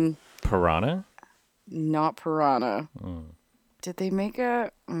 Piranha? Not Piranha. Did they make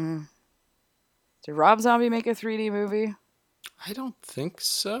did Rob Zombie make a 3D movie? I don't think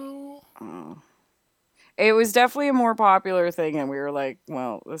so. Oh. It was definitely a more popular thing, and we were like,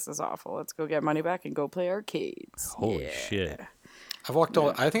 well, this is awful. Let's go get money back and go play arcades. Holy shit.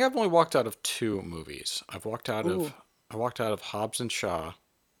 I think I've only walked out of 2 movies. I walked out of Hobbs and Shaw.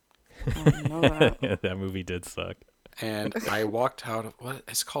 I know that. That movie did suck. And I walked out of what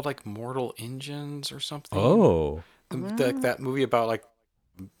it's called, like Mortal Engines or something. Oh, that movie about like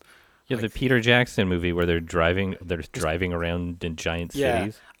the Peter Jackson movie where they're driving around in giant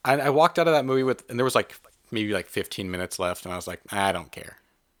cities. I walked out of that movie and there was like maybe like 15 minutes left, and I was like, I don't care.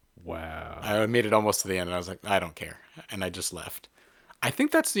 Wow. I made it almost to the end, and I was like, I don't care, and I just left. I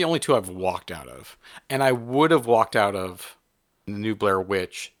think that's the only 2 I've walked out of, and I would have walked out of the new Blair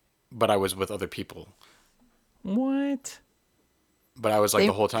Witch, but I was with other people. What? But I was like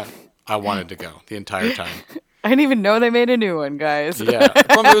the whole time I wanted to go the entire time. I didn't even know they made a new one, guys. Yeah.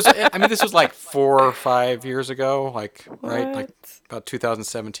 This was like 4 or 5 years ago, like right, like about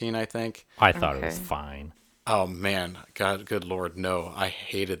 2017, I think. I thought it was fine. Oh man, God, good Lord, no! I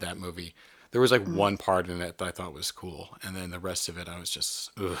hated that movie. There was like one part in it that I thought was cool, and then the rest of it, I was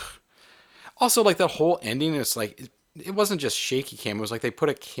just ugh. Also, like the whole ending, it's like it wasn't just shaky cam. It was like they put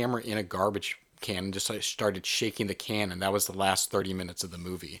a camera in a garbage can and just like started shaking the can, and that was the last 30 minutes of the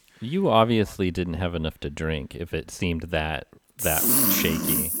movie. You obviously didn't have enough to drink if it seemed that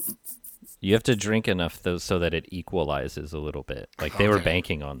shaky. You have to drink enough so that it equalizes a little bit. Like they were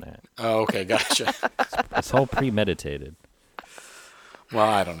banking on that. Oh, okay, gotcha. It's all premeditated. Well,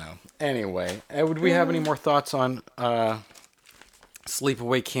 I don't know. Anyway, would we have any more thoughts on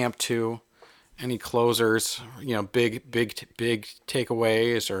Sleepaway Camp 2? Any closers? Big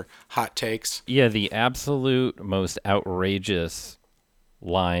takeaways or hot takes? Yeah, the absolute most outrageous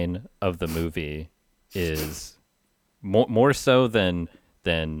line of the movie is more so than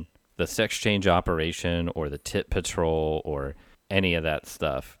the sex change operation or the tit patrol or any of that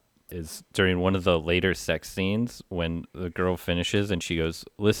stuff is during one of the later sex scenes when the girl finishes and she goes,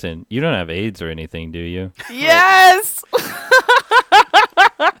 "Listen, you don't have AIDS or anything, do you?" Yes.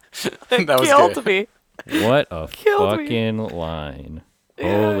 That was killed good. me. What a fucking line.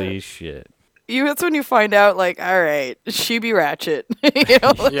 Yeah. Holy shit. That's when you find out, like, all right, she be ratchet.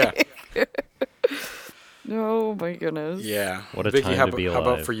 Yeah. Oh my goodness. Yeah. What a Vicky, time to be how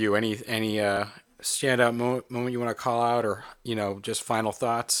about alive. for you? Any standout moment you want to call out, or just final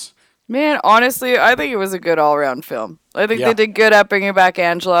thoughts? Man, honestly, I think it was a good all-around film. I think Yeah. they did good at bringing back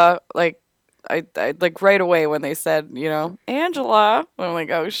Angela. Like, I like right away when they said, Angela, I'm like,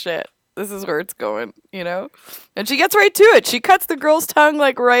 oh shit, this is where it's going, And she gets right to it. She cuts the girl's tongue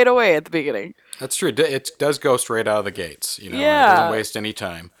like right away at the beginning. That's true. It does go straight out of the gates. It Yeah. doesn't waste any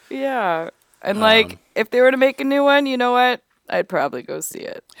time. Yeah. And like, if they were to make a new one, you know what? I'd probably go see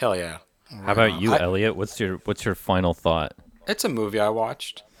it. Hell yeah. How about you, Elliot? What's your final thought? It's a movie I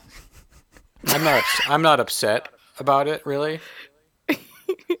watched. I'm not upset about it, really.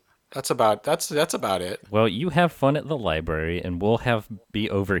 That's about it. Well, you have fun at the library, and we'll be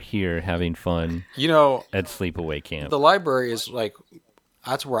over here having fun at Sleepaway Camp. The library is like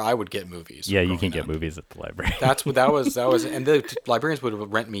That's where I would get movies. Yeah, you growing can get up. movies at the library. That was, and the librarians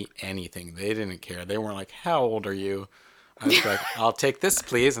would rent me anything. They didn't care. They weren't like, "How old are you?" I was like, "I'll take this,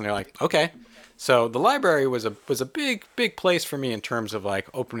 please," and they're like, "Okay." So the library was a big place for me in terms of like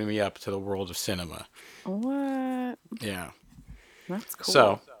opening me up to the world of cinema. What? Yeah. That's cool.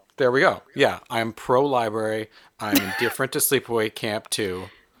 So there we go. Yeah, I'm pro library. I'm indifferent to sleepaway camp too.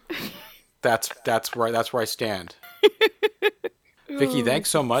 That's where I stand. Vicky, thanks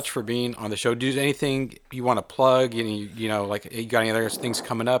so much for being on the show. Do you have anything you want to plug? You know, like you got any other things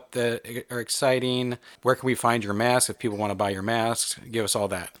coming up that are exciting? Where can we find your mask if people want to buy your masks? Give us all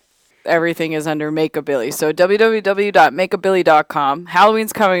that. Everything is under Make-A-Billy. So www.makeabilly.com.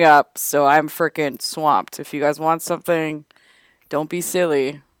 Halloween's coming up, so I'm freaking swamped. If you guys want something, don't be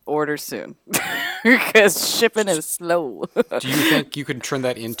silly. Order soon. Because shipping is slow. Do you think you could turn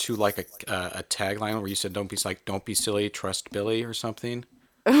that into like a tagline where you said don't be silly, trust Billy or something?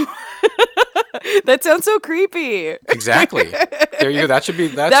 That sounds so creepy. Exactly. There you go. That should be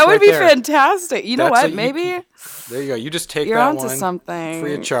that That would right be there. fantastic. You know That's what? a- Maybe There you go. You just take you're that onto one something.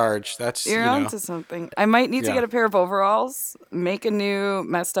 free of charge. That's You're you know. onto something. I might need to Yeah. get a pair of overalls, make a new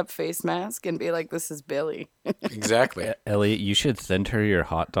messed up face mask, and be like, "This is Billy." Exactly. Elliot, you should send her your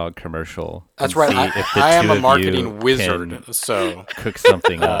hot dog commercial. That's and right. see if the I am two a of marketing you wizard, can so cook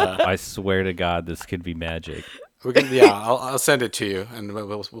something up. I swear to God, this could be magic. we can. Yeah, I'll send it to you, and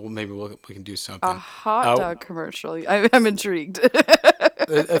we can do something. A hot Oh. dog commercial. I'm intrigued.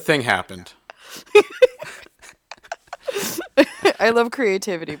 A thing happened. I love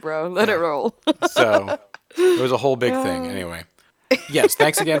creativity, bro. Let it roll. So it was a whole big thing. Anyway, yes.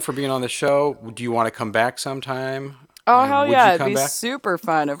 Thanks again for being on the show. Do you want to come back sometime? Oh, hell Would you yeah. It'd come be back? super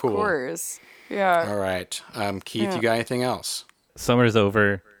fun, of Cool. course. Yeah. All right, Keith. Yeah. You got anything else? Summer's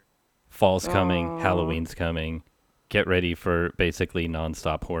over, fall's Oh. coming, Halloween's coming. Get ready for basically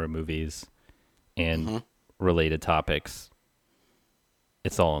nonstop horror movies and related topics.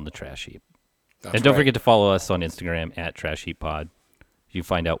 It's all on the Trash Heap. That's And don't right. forget to follow us on Instagram at Trash Heap Pod. You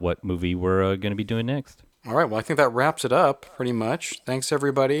find out what movie we're going to be doing next. All right. Well, I think that wraps it up pretty much. Thanks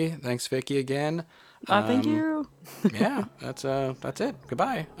everybody. Thanks Vicky again. Thank you. Yeah, that's it.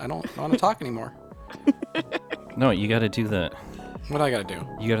 Goodbye. I don't want to talk anymore. No, you got to do that. What do I gotta do?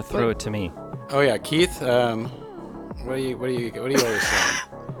 You got to throw it to me. Oh yeah, Keith. What do you always say?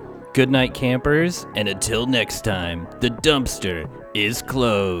 Good night, campers, and until next time, the dumpster is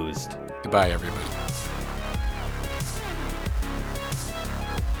closed. Goodbye, everybody.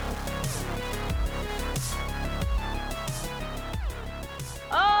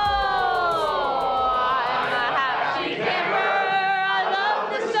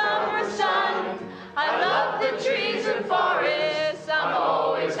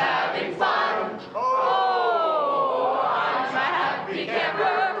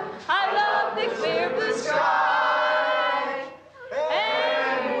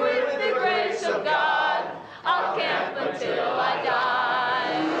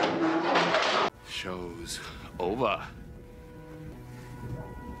 Show's over.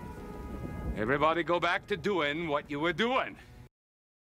 Everybody go back to doing what you were doing.